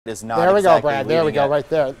is not. There we exactly go, Brad. There we go, right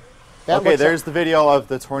there. That okay, there's the video of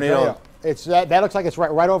the tornado. It's that looks like it's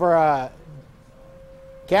right over.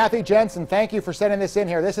 Kathy Jensen, thank you for sending this in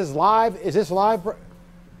here. This is live. Is this live?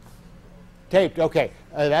 Taped. Okay,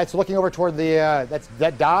 that's looking over toward the.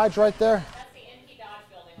 That Dodge right there.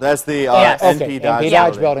 That's the NP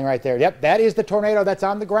Dodge building right there. Yep, that is the tornado that's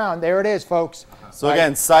on the ground. There it is, folks. So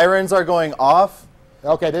again, sirens are going off.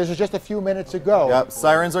 Okay, this was just a few minutes ago. Yep,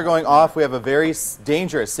 sirens are going off. We have a very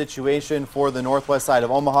dangerous situation for the northwest side of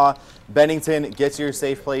Omaha. Bennington, get to your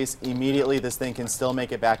safe place immediately. This thing can still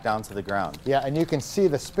make it back down to the ground. Yeah, and you can see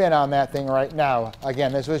the spin on that thing right now.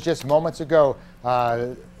 Again, this was just moments ago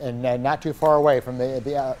and not too far away from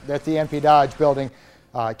that's the NP Dodge building.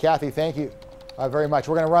 Kathy, thank you very much.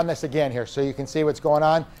 We're going to run this again here so you can see what's going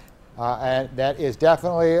on. And that is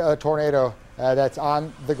definitely a tornado that's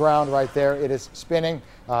on the ground right there. It is spinning.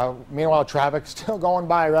 Meanwhile, traffic's still going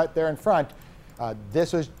by right there in front.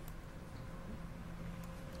 This was,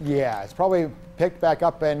 yeah, it's probably picked back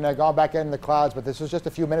up and gone back in the clouds, but this was just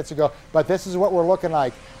a few minutes ago. But this is what we're looking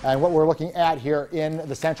like and what we're looking at here in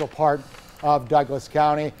the central part of Douglas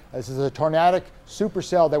County. This is a tornadic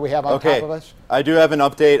supercell that we have on top of us. I do have an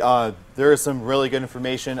update. There is some really good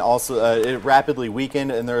information. Also, it rapidly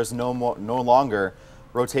weakened, and there is no longer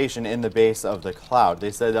rotation in the base of the cloud.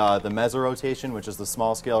 They said the mesorotation, which is the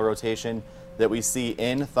small-scale rotation that we see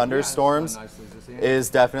in thunderstorms, is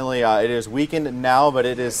definitely it is weakened now, but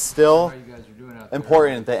it is still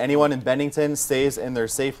important that anyone in Bennington stays in their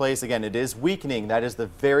safe place. Again, it is weakening. That is the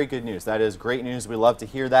very good news. That is great news. We love to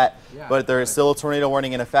hear that. But there is still a tornado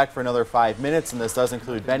warning in effect for another 5 minutes, and this does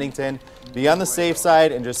include Bennington. Be on the safe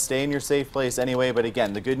side and just stay in your safe place anyway. But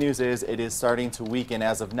again, the good news is it is starting to weaken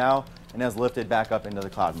as of now and has lifted back up into the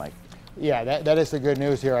cloud, Mike. Yeah, that is the good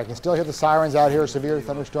news here. I can still hear the sirens out here. Severe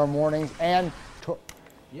thunderstorm warnings and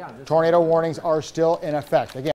tornado warnings are still in effect. Again.